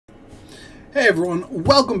Hey everyone,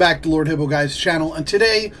 welcome back to Lord Hippo Guy's channel, and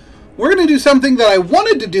today we're going to do something that I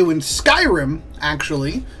wanted to do in Skyrim,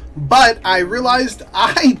 actually, but I realized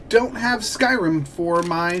I don't have Skyrim for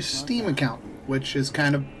my Steam account, which is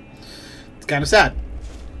kind of sad.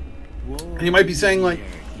 And you might be saying, like,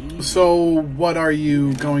 so what are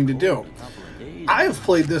you going to do? I have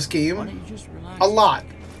played this game a lot,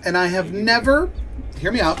 and I have never,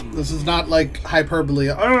 hear me out, this is not like hyperbole,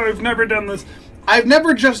 oh, I've never done this. I've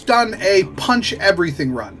never just done a punch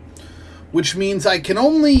everything run, which means I can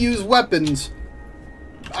only use weapons.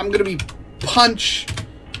 I'm going to be punch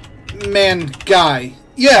man guy.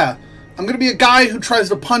 Yeah, I'm going to be a guy who tries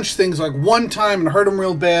to punch things like one time and hurt him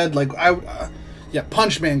real bad. Like, yeah,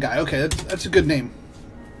 punch man guy. Okay, that's a good name.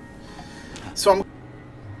 So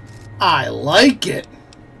I like it.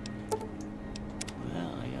 Well,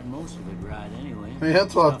 I got most of it right anyway. Yeah,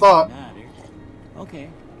 that's what I thought. Okay.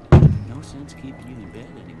 No sense keeping you in bed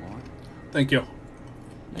anymore. Thank you.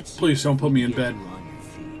 Please don't put me in bed.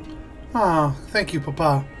 Ah, thank you,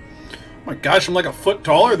 Papa. Oh my gosh, I'm like a foot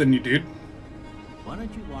taller than you, dude. Why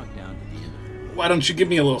don't you walk down to the end? Why don't you give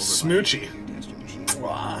me a little smoochie? Take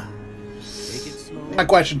it slow. My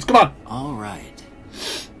questions, come on. All right.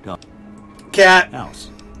 Dog. Cat.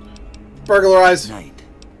 House. Burglarize. Night.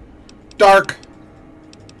 Dark.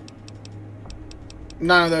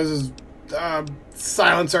 None of those is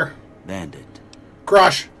silencer. Bandit.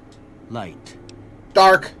 Crush. Light.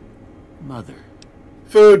 Dark. Mother.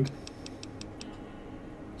 Food.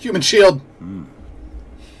 Human shield.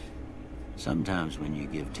 Sometimes when you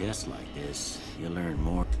give tests like this, you learn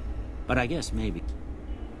more. But I guess maybe.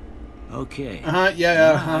 Okay.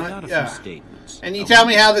 Yeah, I got a yeah. few statements. And you tell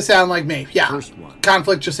me how they sound like me. Yeah. First one.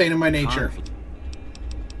 Conflict just ain't in my nature. Conflict.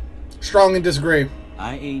 Strongly disagree.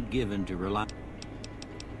 I ain't given to rely.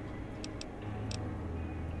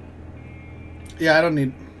 Yeah, I don't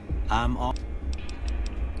need. I'm all.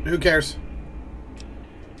 Who cares?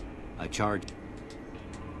 I charge.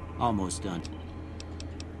 Almost done.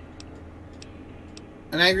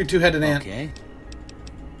 An angry two-headed ant. Okay.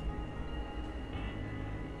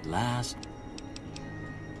 Last.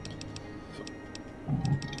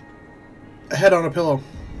 A head on a pillow.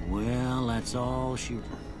 Well, that's all she.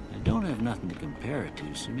 I don't have nothing to compare it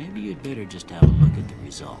to, so maybe you'd better just have a look at the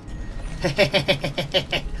result.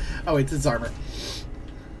 Oh wait, it's armor.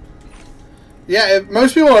 Yeah,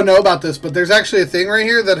 most people don't know about this, but there's actually a thing right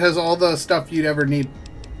here that has all the stuff you'd ever need.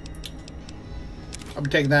 I'm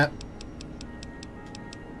taking that.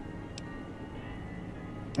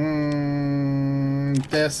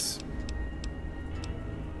 This.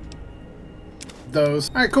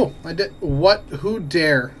 Those. Alright, cool. I did. What? Who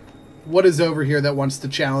dare? What is over here that wants to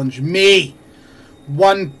challenge me?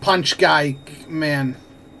 One punch guy, man.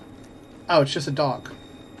 Oh, it's just a dog.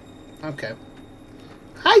 Okay.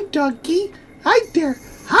 Hi, doggy. Hi there.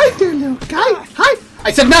 Hi there, little guy. Hi.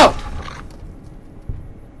 I said no.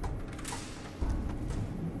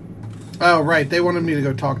 Oh, right. They wanted me to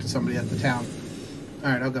go talk to somebody at the town.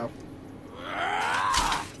 All right, I'll go.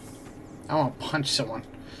 I want to punch someone.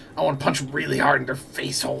 I want to punch really hard in their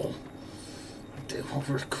face hole. They will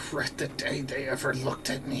regret the day they ever looked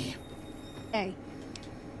at me. Hey.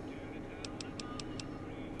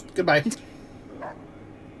 Goodbye.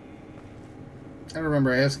 I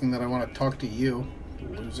remember asking that I want to talk to you,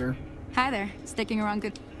 loser. Hi there. Sticking around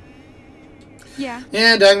good. Yeah.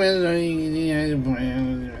 Yeah, document.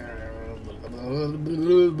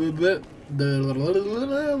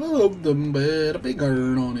 Big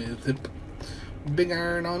iron on his hip. Big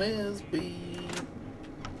iron on his beat.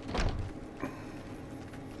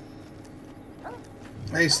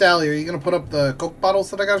 Hey, Sally, are you going to put up the Coke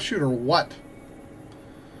bottles that I got to shoot, or what?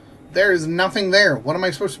 There is nothing there. What am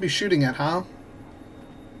I supposed to be shooting at, huh?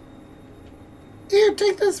 Here,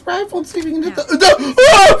 take this rifle and see if you can hit the...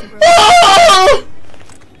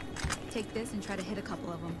 Take this and try to hit a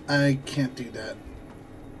couple of them. I can't do that.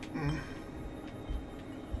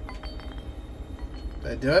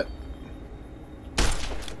 Did I do it?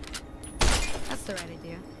 That's the right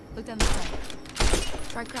idea. Look down the side.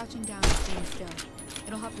 Try crouching down and staying still.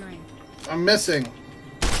 It'll help your aim. I'm missing.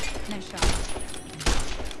 Nice shot.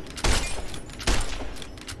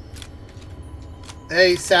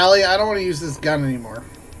 Hey, Sally, I don't want to use this gun anymore.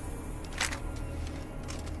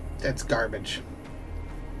 That's garbage.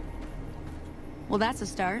 Well, that's a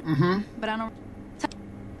start. But I don't...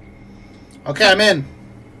 Okay, I'm in.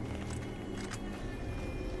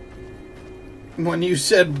 When you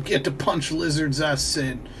said get to punch lizards, I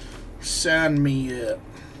said, sign me up.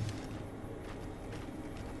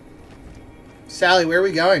 Sally, where are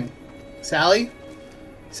we going? Sally?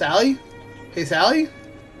 Sally? Hey, Sally?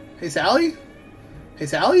 Hey, Sally? Hey,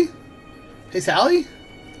 Sally? Hey, Sally?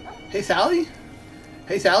 Hey, Sally?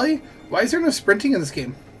 Hey, Sally? Why is there no sprinting in this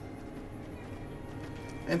game?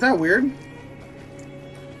 Ain't that weird?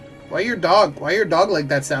 Why your dog like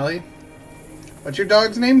that, Sally? What's your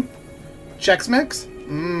dog's name? Chex-Mex?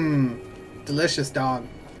 Mmm. Delicious dog.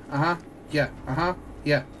 Uh-huh. Yeah. Uh-huh.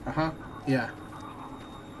 Yeah. Uh-huh. Yeah.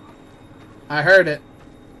 I heard it.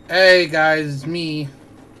 Hey, guys. It's me.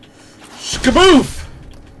 Skaboof!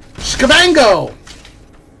 Skabango!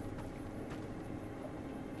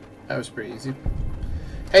 That was pretty easy.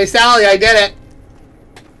 Hey, Sally, I did it.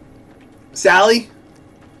 Sally?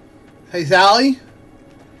 Hey, Sally?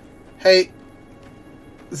 Hey,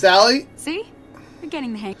 Sally? See? You're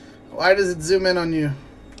getting the hang. Why does it zoom in on you?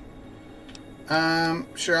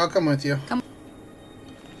 Sure, I'll come with you. Come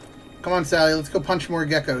on, Sally, let's go punch more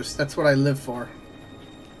geckos. That's what I live for.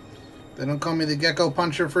 They don't call me the gecko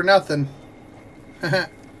puncher for nothing. Haha.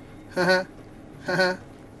 Haha. Haha.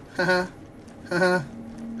 Haha. Haha.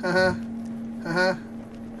 Haha. Haha.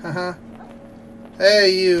 Haha.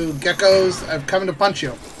 Hey, you geckos, I've come to punch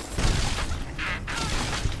you.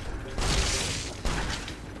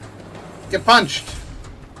 Get punched.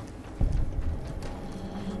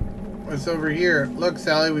 What's over here? Look,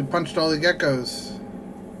 Sally, we punched all the geckos.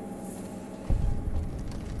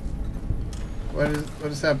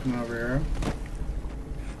 What is happening over here?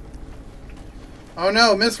 Oh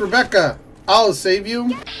no, Miss Rebecca! I'll save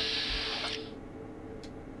you.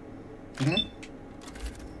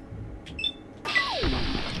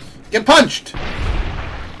 Get punched!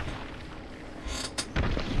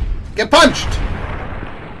 Get punched!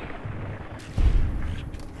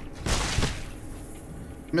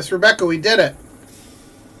 Miss Rebecca, we did it.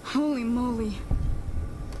 Holy moly.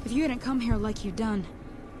 If you hadn't come here like you done,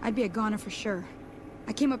 I'd be a goner for sure.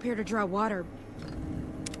 I came up here to draw water.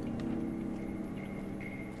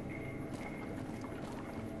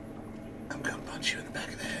 I'm gonna punch you in the back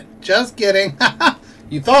of the head. Just kidding.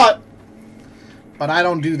 You thought. But I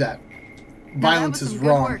don't do that. Violence is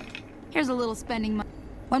wrong. Here's a little spending money.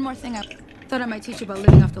 One more thing I thought I might teach you about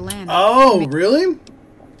living off the land. Oh, really?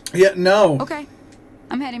 Yeah, no. Okay.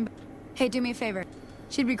 I'm heading back. Hey, do me a favor.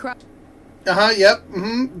 She'd be crying. Uh-huh, yep.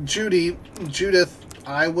 Judith.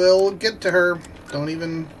 I will get to her. Don't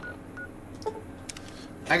even...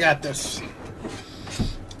 I got this.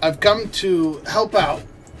 I've come to help out.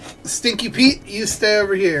 Stinky Pete, you stay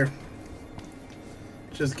over here.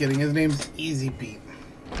 Just kidding. His name's Easy Pete.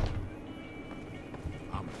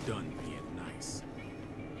 I'm done being nice.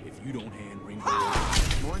 If you don't hand Ringo...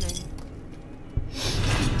 Morning.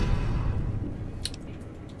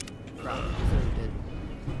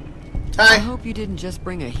 Hi. I hope you didn't just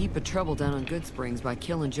bring a heap of trouble down on Good Springs by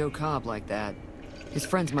killing Joe Cobb like that. His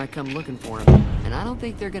friends might come looking for him, and I don't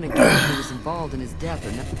think they're gonna care if he was involved in his death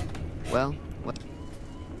or not. Well, what?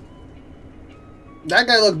 That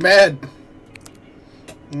guy looked mad.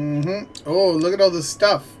 Oh, look at all this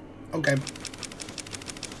stuff. Okay.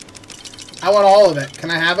 I want all of it.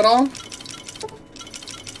 Can I have it all?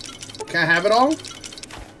 Can I have it all?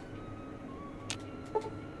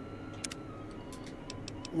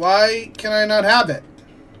 Why can I not have it?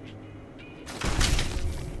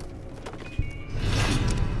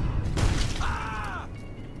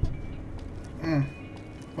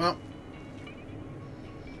 Well.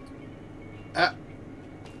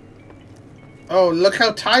 Oh, look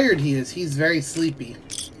how tired he is. He's very sleepy.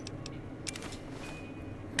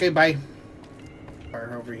 Okay, bye.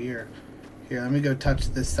 Over here. Here, let me go touch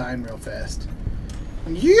this sign real fast.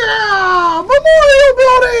 Yeah! Memorial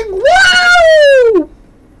Building! Wow!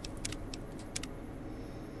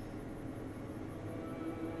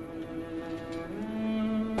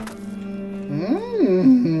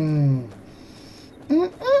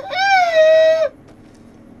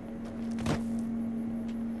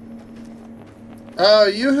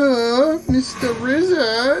 You, Mr.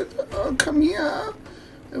 Wizard. Oh, come here.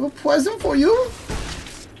 I have a present for you.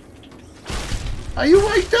 Are you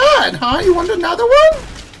like that, huh? You want another one?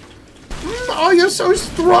 Oh, you're so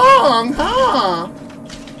strong, huh?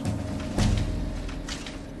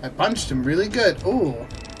 I punched him really good. Oh,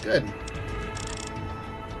 good.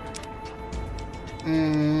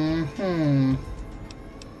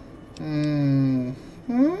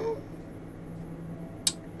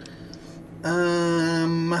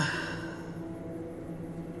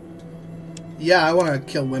 Yeah, I want to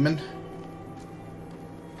kill women.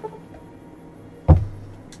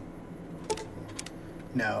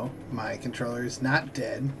 No, my controller is not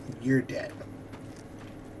dead. You're dead.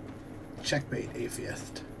 Checkmate,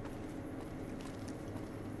 atheist.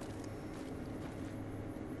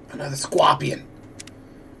 Another Scorpion.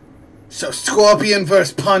 So Scorpion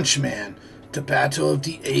versus Punch Man. The battle of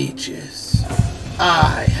the ages.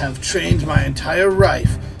 I have trained my entire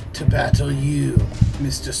life to battle you,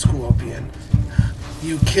 Mr. Scorpion.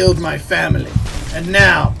 You killed my family, and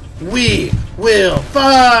now we will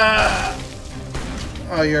fight!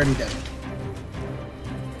 Oh, you're already dead.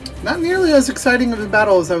 Not nearly as exciting of a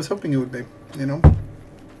battle as I was hoping it would be, you know?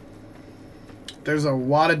 There's a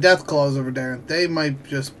lot of death claws over there. They might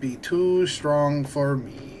just be too strong for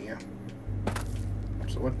me.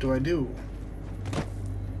 So what do I do?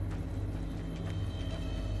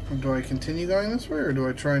 Do I continue going this way, or do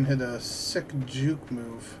I try and hit a sick juke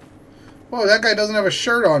move? Whoa, that guy doesn't have a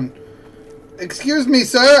shirt on. Excuse me,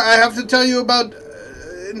 sir. I have to tell you about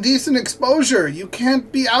indecent exposure. You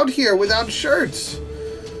can't be out here without shirts.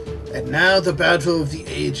 And now the battle of the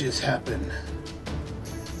ages happen.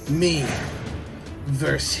 Me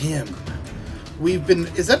versus him. We've been...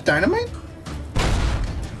 Is that dynamite?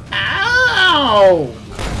 Ow!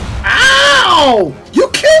 Ow! You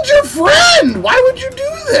killed your friend! Why would you do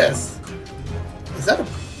this? Is that a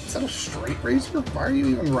straight razor? Why are you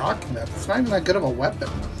even rocking that? It's not even that good of a weapon.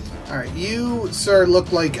 Alright, you, sir,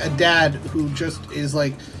 look like a dad who just is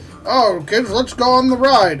like, oh, kids, let's go on the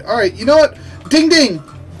ride. Alright, you know what? Ding ding!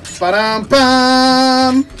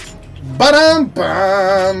 Ba-dum-bum!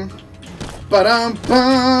 Ba-dum-bum!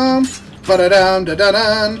 Ba-dum-bum!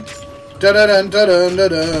 Ba-da-dum-da-da-dun!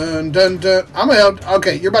 Da-da-dun-da-dun-da-dun-dun-dun. I'm out.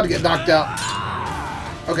 Okay, you're about to get knocked out.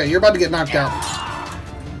 Okay, you're about to get knocked out.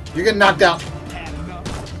 You're getting knocked out.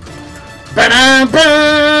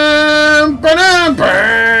 Ba-dum-bum!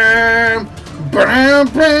 Ba-dum-bum!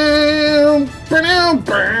 Ba-dum-bum!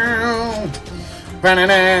 Ba-dum-bum!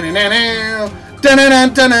 Ba-na-na-na-na-na!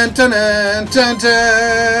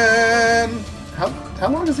 Dun-dun-dun-dun-dun-dun-dun! How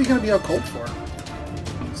long is he going to be out cold for?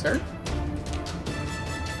 Sir?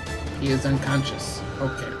 He is unconscious.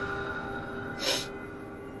 Okay.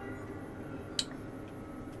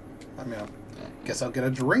 I mean, I guess I'll get a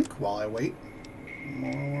drink while I wait.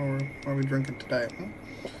 What are we drinking today?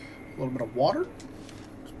 A little bit of water.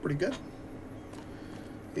 It's pretty good.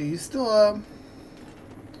 Yeah, you still,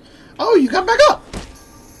 Oh, you got back up!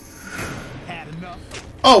 Had enough.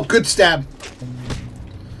 Oh, good stab.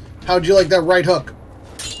 How'd you like that right hook?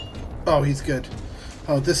 Oh, he's good.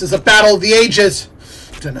 Oh, this is a battle of the ages.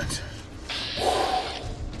 Dun-dun.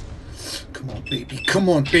 Come on, baby. Come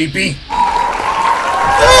on, baby.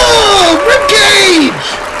 Oh,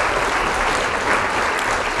 Ribcage!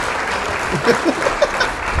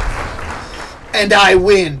 And I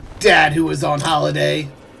win, Dad who was on holiday.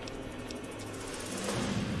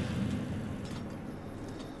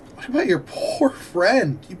 What about your poor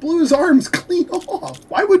friend? You blew his arms clean off.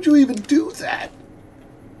 Why would you even do that?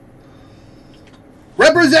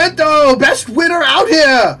 Represento! Best winner out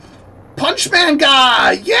here! Punchman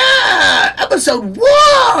guy! Yeah! Episode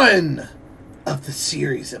 1 of the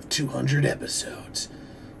series of 200 episodes.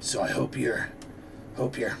 So I hope you're... How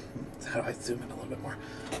do I zoom in a little bit more?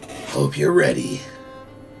 Hope you're ready.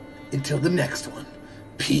 Until the next one.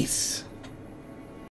 Peace.